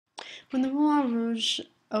When the Moulin Rouge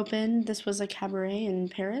opened, this was a cabaret in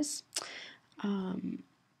Paris.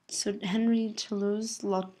 So Henri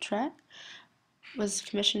Toulouse-Lautrec was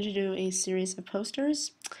commissioned to do a series of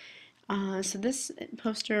posters. So this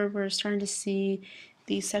poster, we're starting to see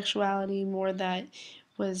the sexuality more that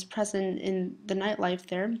was present in the nightlife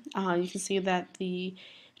there. You can see that the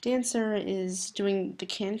dancer is doing the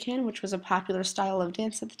can-can, which was a popular style of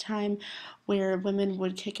dance at the time, where women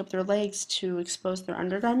would kick up their legs to expose their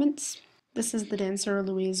undergarments. This is the dancer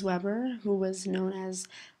Louise Weber, who was known as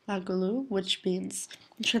La Goulue, which means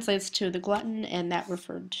translates to the glutton, and that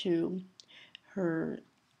referred to her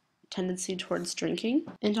tendency towards drinking.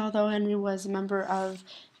 And although Henry was a member of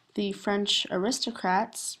the French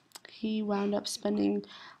aristocrats, he wound up spending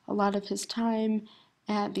a lot of his time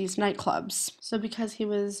at these nightclubs. So because he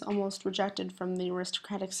was almost rejected from the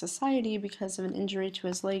aristocratic society because of an injury to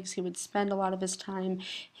his legs, he would spend a lot of his time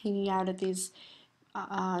hanging out at these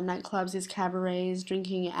nightclubs, these cabarets,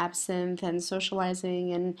 drinking absinthe and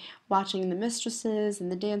socializing and watching the mistresses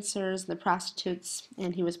and the dancers and the prostitutes,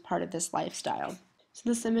 and he was part of this lifestyle. So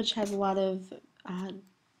this image has a lot of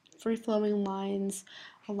free-flowing lines,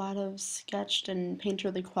 a lot of sketched and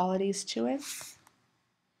painterly qualities to it.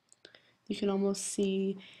 You can almost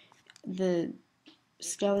see the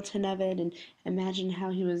skeleton of it and imagine how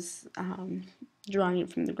he was drawing it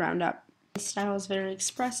from the ground up. The style is very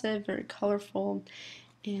expressive, very colorful,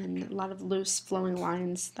 and a lot of loose flowing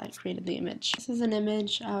lines that created the image. This is an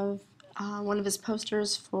image of one of his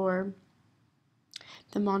posters for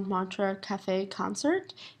the Montmartre Cafe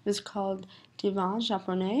concert. It was called Divan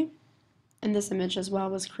Japonais. And this image as well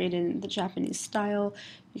was created in the Japanese style.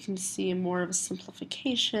 You can see more of a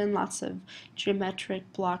simplification, lots of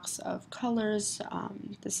geometric blocks of colors.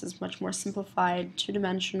 This is much more simplified,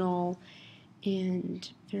 two-dimensional, and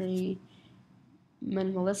very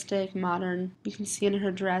minimalistic, modern. You can see in her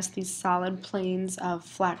dress these solid planes of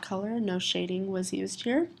flat color. No shading was used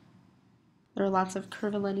here. There are lots of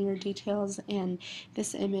curvilinear details, and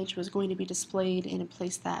this image was going to be displayed in a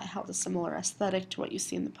place that held a similar aesthetic to what you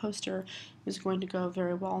see in the poster. It was going to go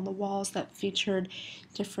very well on the walls that featured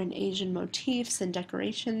different Asian motifs and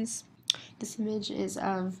decorations. This image is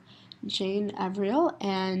of Jane Avril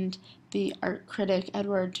and the art critic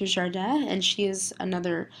Edouard Dujardin, and she is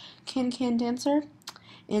another can-can dancer.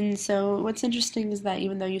 And so what's interesting is that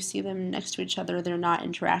even though you see them next to each other, they're not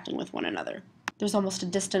interacting with one another. There's almost a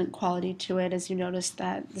distant quality to it, as you notice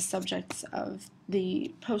that the subjects of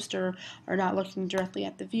the poster are not looking directly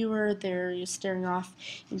at the viewer, they're staring off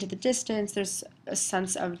into the distance. There's a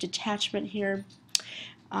sense of detachment here,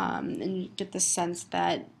 and you get the sense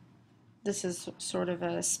that this is sort of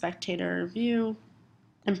a spectator view,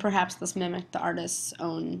 and perhaps this mimicked the artist's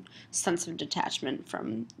own sense of detachment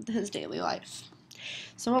from his daily life.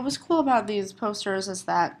 So what was cool about these posters is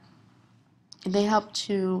that they helped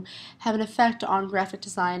to have an effect on graphic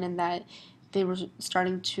design in that they were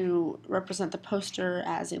starting to represent the poster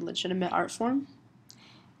as a legitimate art form.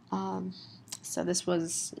 So this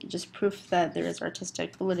was just proof that there is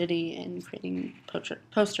artistic validity in creating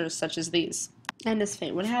posters such as these. And as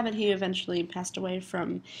fate would have it, he eventually passed away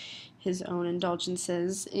from his own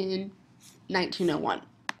indulgences in 1901.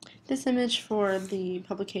 This image for the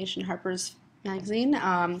publication Harper's Magazine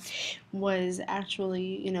was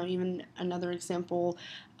actually, even another example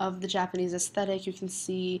of the Japanese aesthetic. You can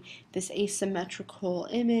see this asymmetrical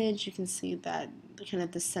image. You can see that kind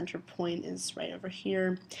of the center point is right over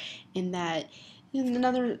here. In that,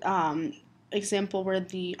 another example where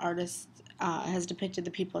the artist has depicted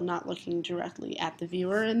the people not looking directly at the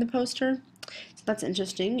viewer in the poster. So that's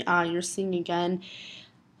interesting. You're seeing again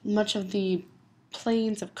much of the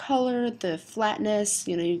planes of color, the flatness,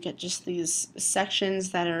 you get just these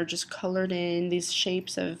sections that are just colored in, these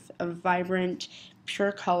shapes of vibrant,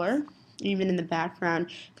 pure color. Even in the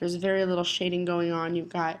background, there's very little shading going on. You've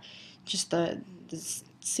got just the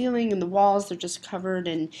ceiling and the walls, they're just covered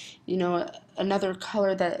in, another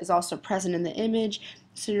color that is also present in the image.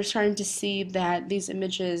 So you're starting to see that these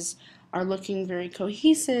images are looking very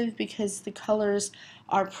cohesive because the colors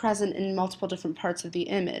are present in multiple different parts of the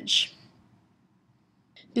image.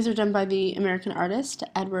 These are done by the American artist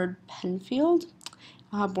Edward Penfield,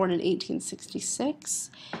 born in 1866.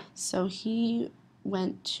 So he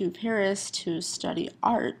went to Paris to study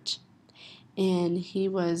art, and he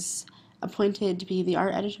was appointed to be the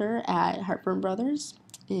art editor at Harper Brothers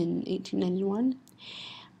in 1891.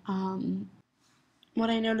 What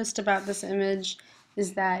I noticed about this image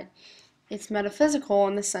is that it's metaphysical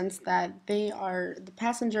in the sense that they are the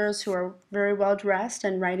passengers who are very well dressed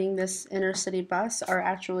and riding this inner city bus are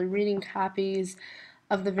actually reading copies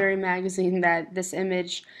of the very magazine that this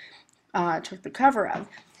image took the cover of.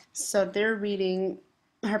 So they're reading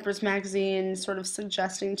Harper's Magazine, sort of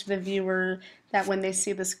suggesting to the viewer that when they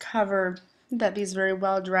see this cover, that these very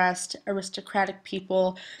well-dressed, aristocratic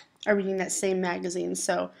people are reading that same magazine.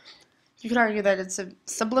 So you could argue that it's a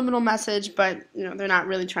subliminal message, but they're not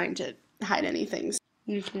really trying to hide anything.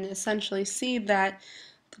 You can essentially see that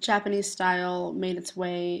the Japanese style made its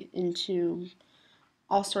way into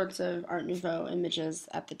all sorts of Art Nouveau images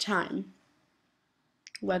at the time,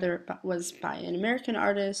 whether it was by an American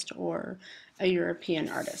artist or a European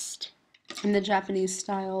artist. And the Japanese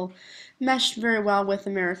style meshed very well with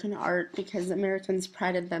American art because Americans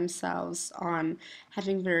prided themselves on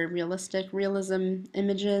having very realism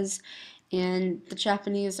images, and the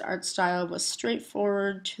Japanese art style was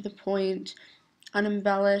straightforward, to the point,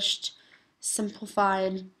 unembellished,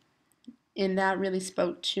 simplified, and that really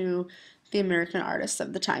spoke to the American artists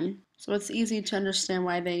of the time. So it's easy to understand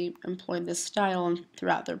why they employed this style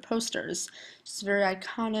throughout their posters. It's very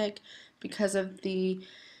iconic because of the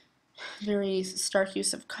very stark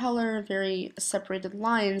use of color, very separated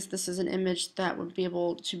lines. This is an image that would be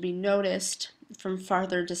able to be noticed from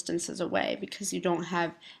farther distances away because you don't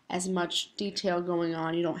have as much detail going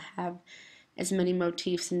on. You don't have as many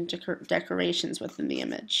motifs and decorations within the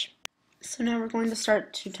image. So now we're going to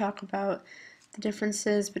start to talk about the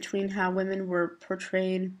differences between how women were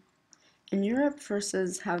portrayed in Europe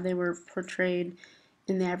versus how they were portrayed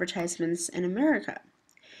in the advertisements in America.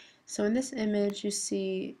 So in this image you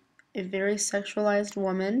see a very sexualized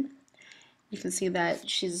woman. You can see that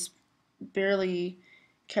she's barely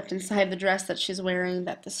kept inside the dress that she's wearing,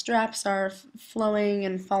 that the straps are flowing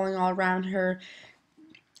and falling all around her,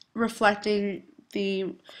 reflecting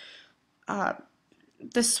the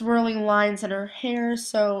swirling lines in her hair.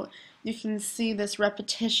 So you can see this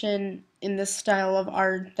repetition in this style of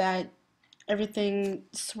art, that everything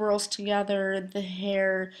swirls together. The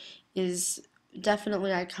hair is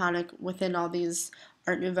definitely iconic within all these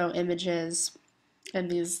Art Nouveau images, and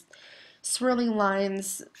these swirling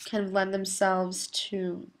lines kind of lend themselves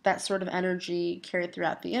to that sort of energy carried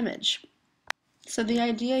throughout the image. So the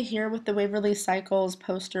idea here with the Waverly Cycles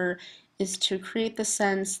poster is to create the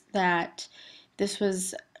sense that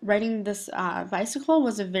riding this bicycle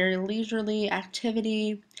was a very leisurely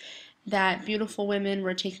activity that beautiful women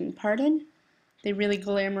were taking part in. They really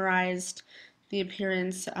glamorized the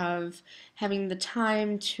appearance of having the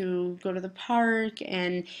time to go to the park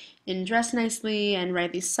and dress nicely and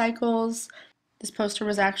ride these cycles. This poster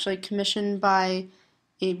was actually commissioned by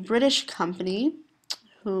a British company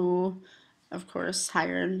who, of course,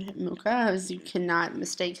 hired Mucha, as you cannot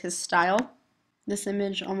mistake his style. This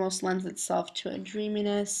image almost lends itself to a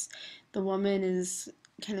dreaminess. The woman is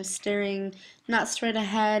kind of staring not straight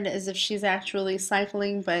ahead as if she's actually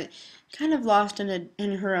cycling, but kind of lost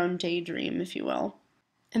in her own daydream, if you will.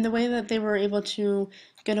 And the way that they were able to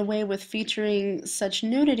get away with featuring such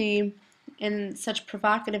nudity and such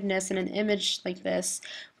provocativeness in an image like this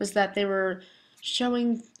was that they're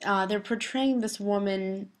portraying this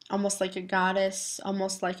woman almost like a goddess,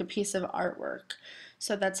 almost like a piece of artwork.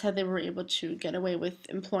 So that's how they were able to get away with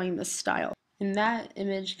employing this style. And that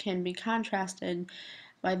image can be contrasted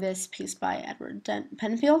by this piece by Edward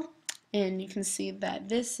Penfield. And you can see that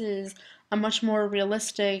this is a much more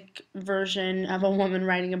realistic version of a woman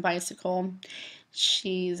riding a bicycle.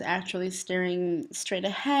 She's actually staring straight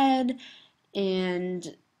ahead,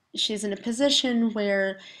 and she's in a position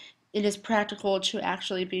where it is practical to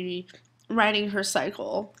actually be riding her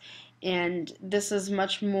cycle. And this is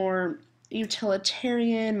much more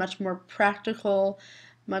utilitarian, much more practical,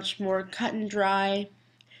 much more cut and dry,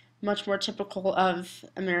 much more typical of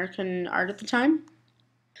American art at the time.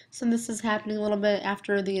 So this is happening a little bit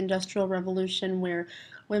after the Industrial Revolution, where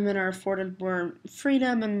women are afforded more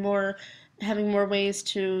freedom and having more ways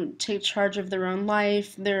to take charge of their own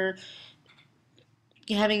life. They're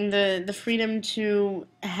having the freedom to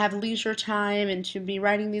have leisure time and to be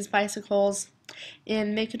riding these bicycles,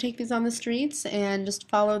 and they could take these on the streets and just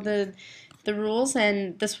follow the rules.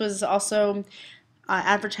 And this was also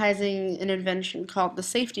advertising an invention called the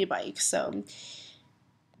safety bike. So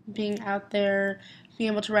being out there,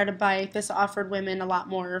 being able to ride a bike, this offered women a lot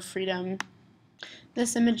more freedom.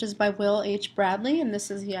 This image is by Will H. Bradley, and this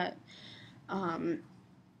is yet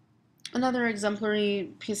another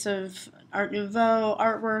exemplary piece of Art Nouveau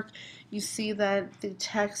artwork. You see that the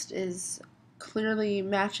text is clearly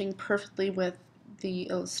matching perfectly with the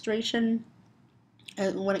illustration.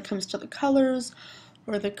 And when it comes to the colors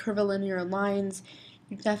or the curvilinear lines,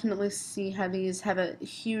 you definitely see how these have a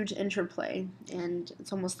huge interplay, and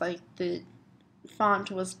it's almost like the font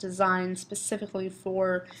was designed specifically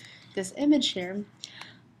for this image here.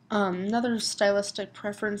 Another stylistic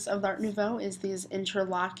preference of the Art Nouveau is these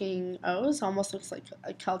interlocking O's. Almost looks like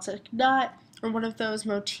a Celtic knot, or one of those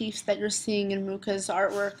motifs that you're seeing in Mucha's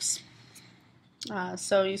artworks.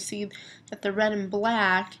 So you see that the red and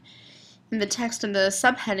black in the text and the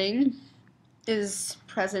subheading is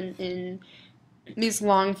present in these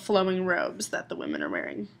long flowing robes that the women are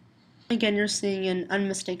wearing. Again, you're seeing an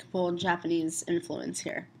unmistakable Japanese influence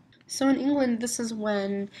here. So in England, this is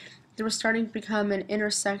when there was starting to become an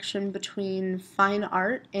intersection between fine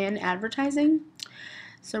art and advertising.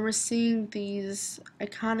 So we're seeing these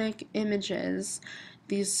iconic images,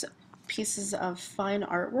 these pieces of fine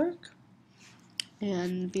artwork,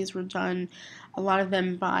 and these were done, a lot of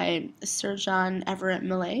them by Sir John Everett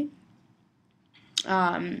Millais.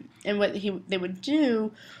 And what they would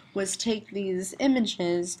do was take these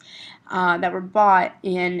images that were bought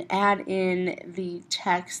and add in the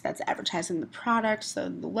text that's advertising the product, so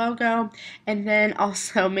the logo, and then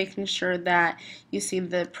also making sure that you see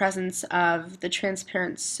the presence of the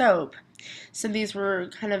transparent soap. So these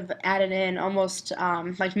were kind of added in almost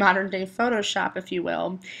like modern day Photoshop, if you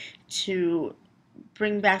will, to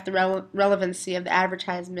bring back the relevancy of the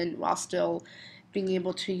advertisement while still being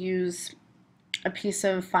able to use a piece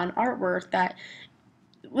of fine artwork that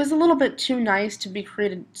was a little bit too nice to be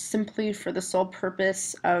created simply for the sole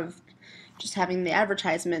purpose of just having the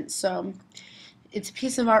advertisement. So it's a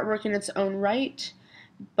piece of artwork in its own right,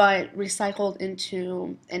 but recycled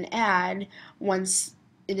into an ad once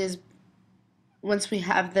we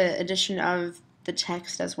have the addition of the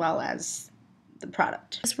text as well as the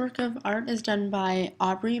product. This work of art is done by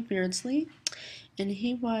Aubrey Beardsley, and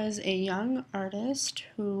he was a young artist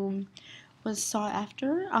who was sought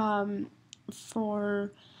after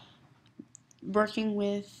for working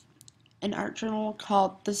with an art journal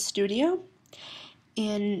called The Studio.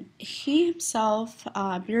 And he himself,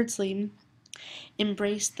 Beardsley,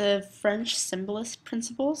 embraced the French symbolist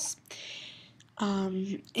principles.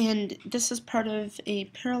 And this is part of a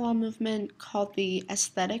parallel movement called the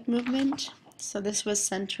aesthetic movement. So this was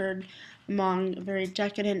centered among a very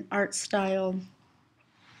decadent art style.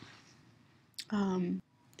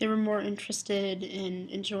 They were more interested in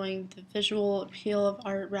enjoying the visual appeal of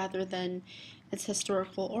art rather than its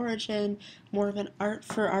historical origin, more of an art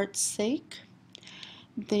for art's sake.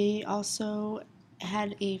 They also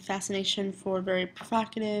had a fascination for very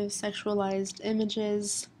provocative, sexualized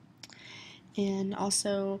images, and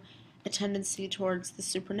also a tendency towards the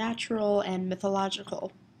supernatural and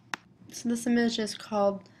mythological. So this image is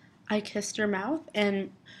called I Kissed Your Mouth, and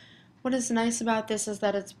what is nice about this is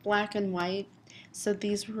that it's black and white, so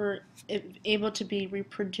these were able to be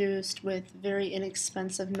reproduced with very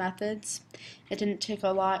inexpensive methods. It didn't take a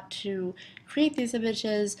lot to create these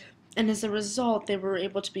images, and as a result they were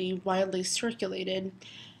able to be widely circulated.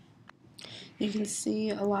 You can see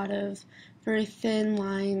a lot of very thin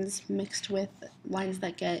lines mixed with lines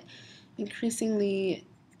that get increasingly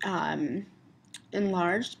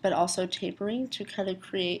enlarged, but also tapering to kind of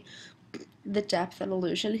create the depth and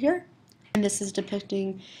illusion here. And this is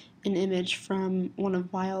depicting an image from one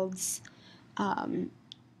of Wilde's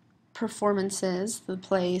performances, the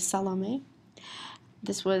play Salome.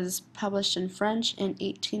 This was published in French in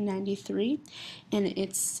 1893, and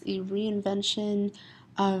it's a reinvention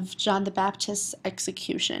of John the Baptist's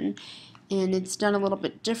execution. And it's done a little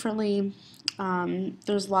bit differently.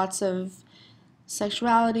 There's lots of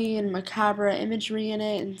sexuality and macabre imagery in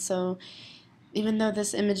it, and so even though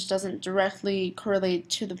this image doesn't directly correlate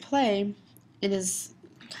to the play, it is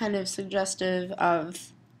kind of suggestive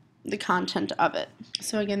of the content of it.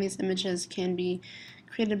 So again, these images can be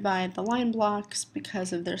created by the line blocks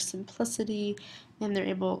because of their simplicity and their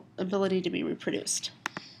ability to be reproduced.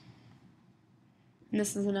 And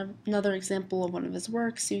this is another example of one of his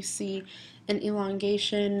works. You see an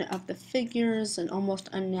elongation of the figures, an almost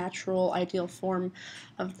unnatural ideal form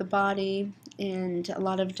of the body, and a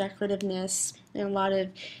lot of decorativeness, and a lot of,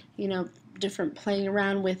 different playing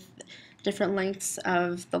around with different lengths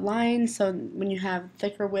of the line. So when you have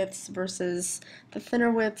thicker widths versus the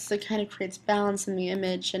thinner widths, it kind of creates balance in the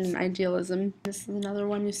image and idealism. This is another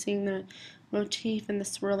one. You're seeing the motif and the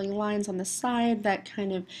swirling lines on the side that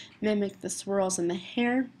kind of mimic the swirls in the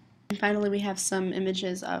hair. And finally, we have some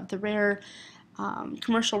images of the rare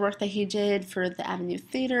commercial work that he did for the Avenue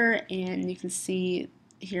Theater, and you can see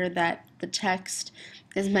here that the text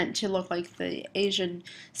is meant to look like the Asian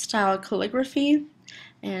style calligraphy,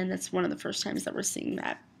 and that's one of the first times that we're seeing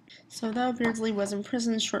that. So though Beardsley was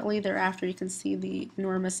imprisoned shortly thereafter, you can see the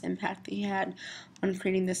enormous impact that he had on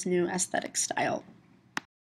creating this new aesthetic style.